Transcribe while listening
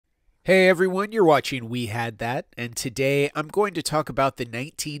Hey everyone, you're watching We Had That, and today I'm going to talk about the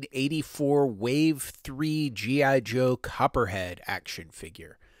 1984 Wave 3 G.I. Joe Copperhead action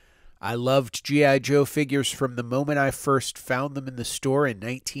figure. I loved G.I. Joe figures from the moment I first found them in the store in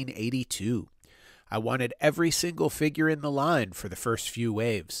 1982. I wanted every single figure in the line for the first few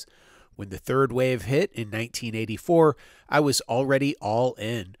waves. When the third wave hit in 1984, I was already all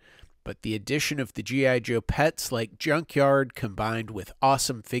in. But the addition of the G.I. Joe pets like Junkyard, combined with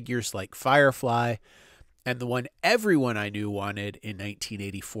awesome figures like Firefly, and the one everyone I knew wanted in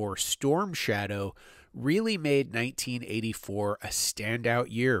 1984, Storm Shadow, really made 1984 a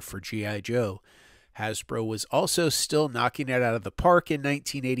standout year for G.I. Joe. Hasbro was also still knocking it out of the park in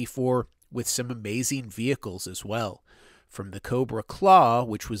 1984 with some amazing vehicles as well. From the Cobra Claw,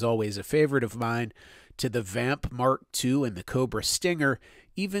 which was always a favorite of mine, to the Vamp Mark II and the Cobra Stinger,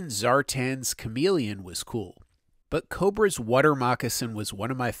 even Zartan's Chameleon was cool. But Cobra's Water Moccasin was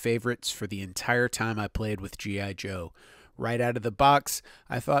one of my favorites for the entire time I played with G.I. Joe. Right out of the box,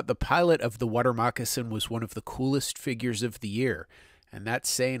 I thought the pilot of the Water Moccasin was one of the coolest figures of the year, and that's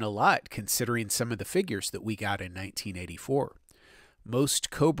saying a lot considering some of the figures that we got in 1984. Most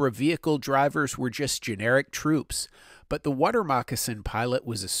Cobra vehicle drivers were just generic troops, but the Water Moccasin pilot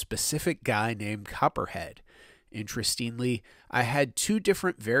was a specific guy named Copperhead. Interestingly, I had two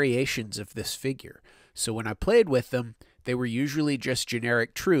different variations of this figure, so when I played with them, they were usually just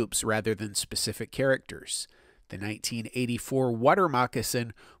generic troops rather than specific characters. The 1984 Water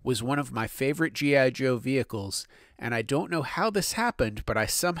Moccasin was one of my favorite G.I. Joe vehicles, and I don't know how this happened, but I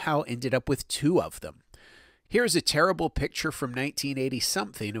somehow ended up with two of them. Here's a terrible picture from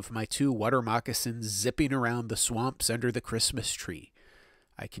 1980-something of my two Water Moccasins zipping around the swamps under the Christmas tree.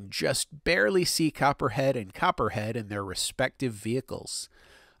 I can just barely see Copperhead and Copperhead in their respective vehicles.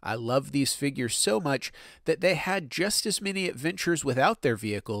 I love these figures so much that they had just as many adventures without their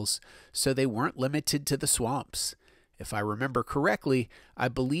vehicles, so they weren't limited to the swamps. If I remember correctly, I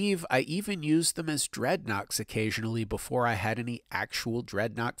believe I even used them as Dreadnoks occasionally before I had any actual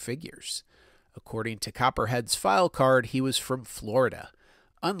Dreadnok figures. According to Copperhead's file card, he was from Florida.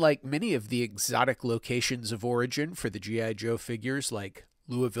 Unlike many of the exotic locations of origin for the G.I. Joe figures like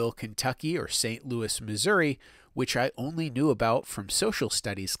Louisville, Kentucky, or St. Louis, Missouri, which I only knew about from social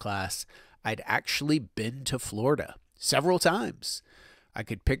studies class, I'd actually been to Florida several times. I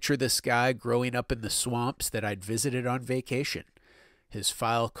could picture this guy growing up in the swamps that I'd visited on vacation. His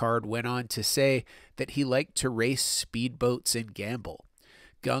file card went on to say that he liked to race speedboats and gamble.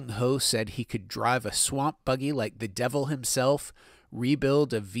 Gung Ho said he could drive a swamp buggy like the devil himself,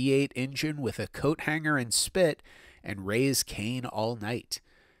 rebuild a V8 engine with a coat hanger and spit, and raise cane all night.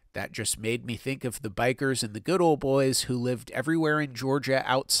 That just made me think of the bikers and the good old boys who lived everywhere in Georgia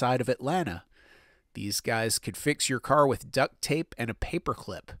outside of Atlanta. These guys could fix your car with duct tape and a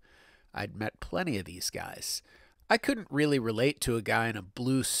paperclip. I'd met plenty of these guys. I couldn't really relate to a guy in a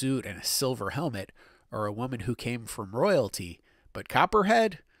blue suit and a silver helmet, or a woman who came from royalty, but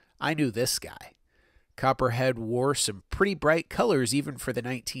Copperhead, I knew this guy. Copperhead wore some pretty bright colors even for the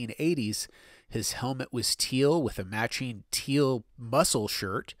 1980s. His helmet was teal with a matching teal muscle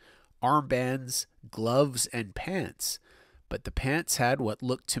shirt, armbands, gloves, and pants. But the pants had what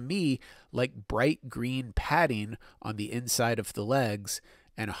looked to me like bright green padding on the inside of the legs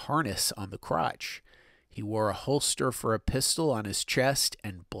and a harness on the crotch. He wore a holster for a pistol on his chest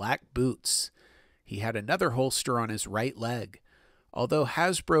and black boots. He had another holster on his right leg. Although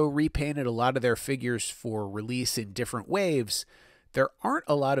Hasbro repainted a lot of their figures for release in different waves, there aren't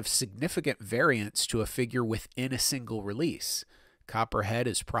a lot of significant variants to a figure within a single release. Copperhead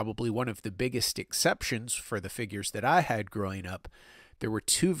is probably one of the biggest exceptions for the figures that I had growing up. There were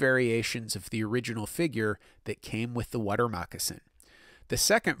two variations of the original figure that came with the Water Moccasin. The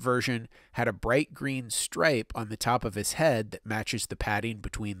second version had a bright green stripe on the top of his head that matches the padding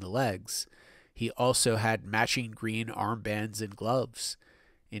between the legs. He also had matching green armbands and gloves.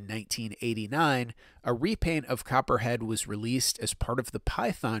 In 1989, a repaint of Copperhead was released as part of the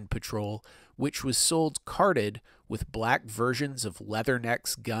Python Patrol, which was sold carded with black versions of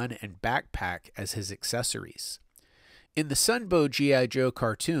Leatherneck's gun and backpack as his accessories. In the Sunbow G.I. Joe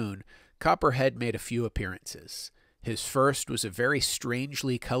cartoon, Copperhead made a few appearances. His first was a very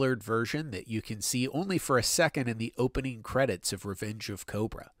strangely colored version that you can see only for a second in the opening credits of Revenge of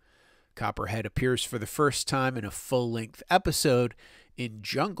Cobra. Copperhead appears for the first time in a full-length episode in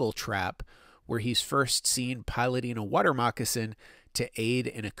Jungle Trap, where he's first seen piloting a water moccasin to aid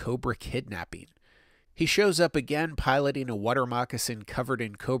in a Cobra kidnapping. He shows up again piloting a water moccasin covered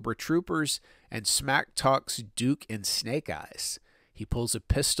in Cobra troopers and smack talks Duke and Snake Eyes. He pulls a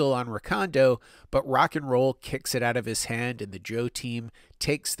pistol on Recondo, but Rock and Roll kicks it out of his hand and the Joe team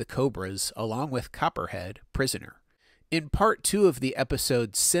takes the Cobras, along with Copperhead, prisoner. In part 2 of the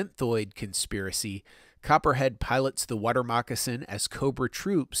episode Synthoid Conspiracy, Copperhead pilots the Water Moccasin as Cobra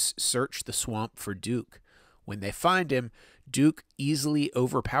troops search the swamp for Duke. When they find him, Duke easily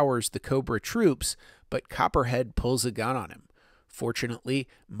overpowers the Cobra troops, but Copperhead pulls a gun on him. Fortunately,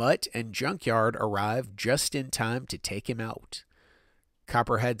 Mutt and Junkyard arrive just in time to take him out.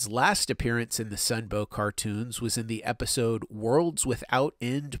 Copperhead's last appearance in the Sunbow cartoons was in the episode Worlds Without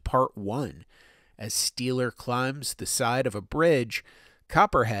End Part 1. As Steeler climbs the side of a bridge,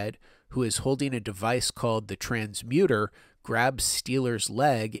 Copperhead, who is holding a device called the Transmuter, grabs Steeler's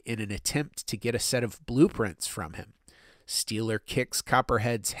leg in an attempt to get a set of blueprints from him. Steeler kicks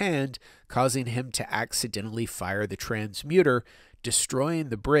Copperhead's hand, causing him to accidentally fire the Transmuter, destroying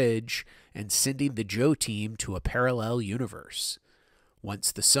the bridge and sending the Joe team to a parallel universe.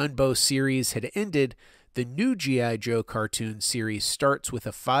 Once the Sunbow series had ended, the new G.I. Joe cartoon series starts with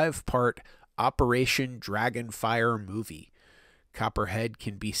a 5-part Operation Dragonfire movie. Copperhead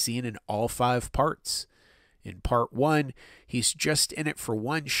can be seen in all 5 parts. In part 1, he's just in it for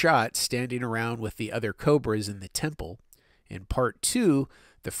one shot, standing around with the other Cobras in the temple. In part 2,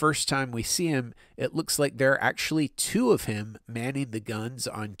 the first time we see him, it looks like there are actually 2 of him manning the guns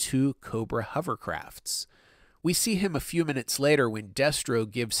on 2 Cobra hovercrafts. We see him a few minutes later when Destro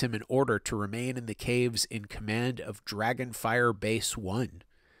gives him an order to remain in the caves in command of Dragonfire Base 1.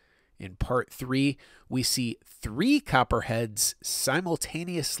 In part 3, we see 3 Copperheads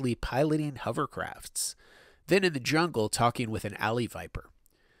simultaneously piloting hovercrafts. Then in the jungle talking with an alley viper.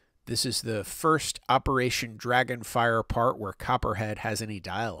 This is the first Operation Dragonfire part where Copperhead has any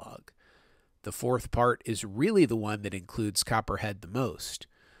dialogue. The 4th part is really the one that includes Copperhead the most.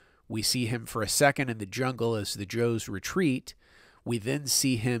 We see him for a second in the jungle as the Joes retreat. We then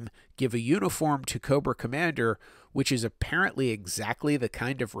see him give a uniform to Cobra Commander, which is apparently exactly the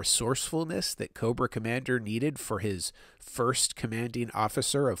kind of resourcefulness that Cobra Commander needed for his first commanding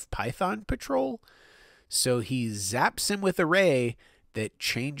officer of Python Patrol. So he zaps him with a ray that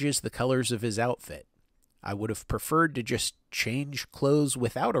changes the colors of his outfit. I would have preferred to just change clothes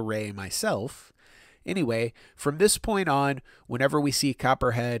without a ray myself. Anyway, from this point on, whenever we see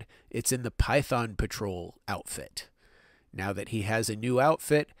Copperhead, it's in the Python Patrol outfit. Now that he has a new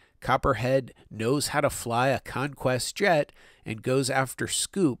outfit, Copperhead knows how to fly a Conquest jet and goes after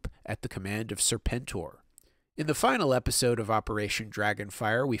Scoop at the command of Serpentor. In the final episode of Operation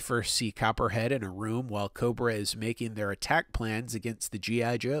Dragonfire, we first see Copperhead in a room while Cobra is making their attack plans against the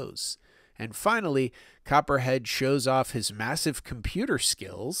G.I. Joes. And finally, Copperhead shows off his massive computer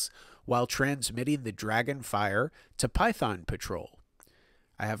skills while transmitting the Dragonfire to Python Patrol.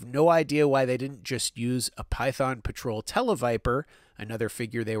 I have no idea why they didn't just use a Python Patrol Televiper, another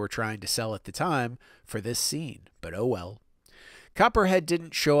figure they were trying to sell at the time, for this scene, but oh well. Copperhead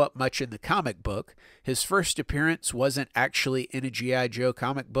didn't show up much in the comic book. His first appearance wasn't actually in a G.I. Joe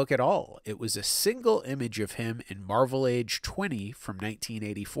comic book at all. It was a single image of him in Marvel Age 20 from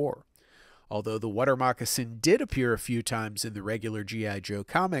 1984. Although the Water Moccasin did appear a few times in the regular G.I. Joe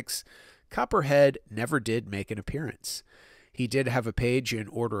comics, Copperhead never did make an appearance. He did have a page in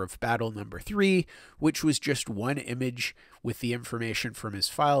Order of Battle number 3, which was just one image with the information from his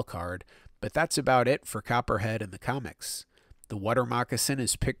file card, but that's about it for Copperhead in the comics. The Water Moccasin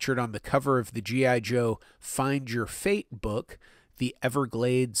is pictured on the cover of the G.I. Joe Find Your Fate book, The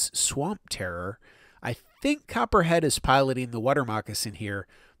Everglades Swamp Terror. I think Copperhead is piloting the Water Moccasin here,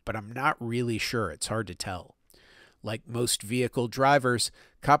 but I'm not really sure. It's hard to tell. Like most vehicle drivers,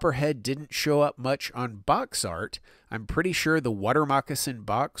 Copperhead didn't show up much on box art. I'm pretty sure the Water Moccasin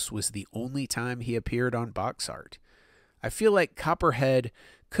box was the only time he appeared on box art. I feel like Copperhead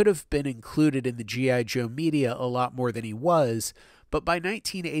could have been included in the G.I. Joe media a lot more than he was, but by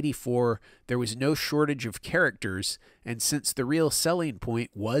 1984, there was no shortage of characters, and since the real selling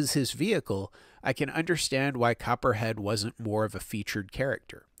point was his vehicle, I can understand why Copperhead wasn't more of a featured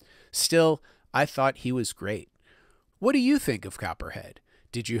character. Still, I thought he was great. What do you think of Copperhead?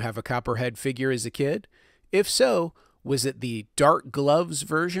 Did you have a Copperhead figure as a kid? If so, was it the dark gloves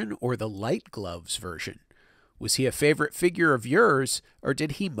version or the light gloves version? Was he a favorite figure of yours, or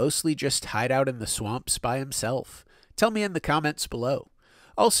did he mostly just hide out in the swamps by himself? Tell me in the comments below.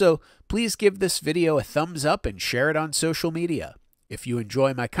 Also, please give this video a thumbs up and share it on social media. If you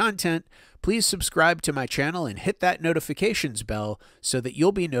enjoy my content, please subscribe to my channel and hit that notifications bell so that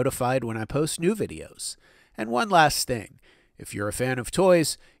you'll be notified when I post new videos. And one last thing, if you're a fan of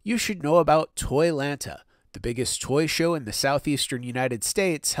toys, you should know about ToyLanta, the biggest toy show in the southeastern United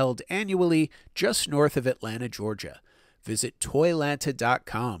States held annually just north of Atlanta, Georgia. visit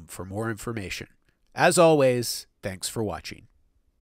ToyLanta.com for more information. As always, thanks for watching.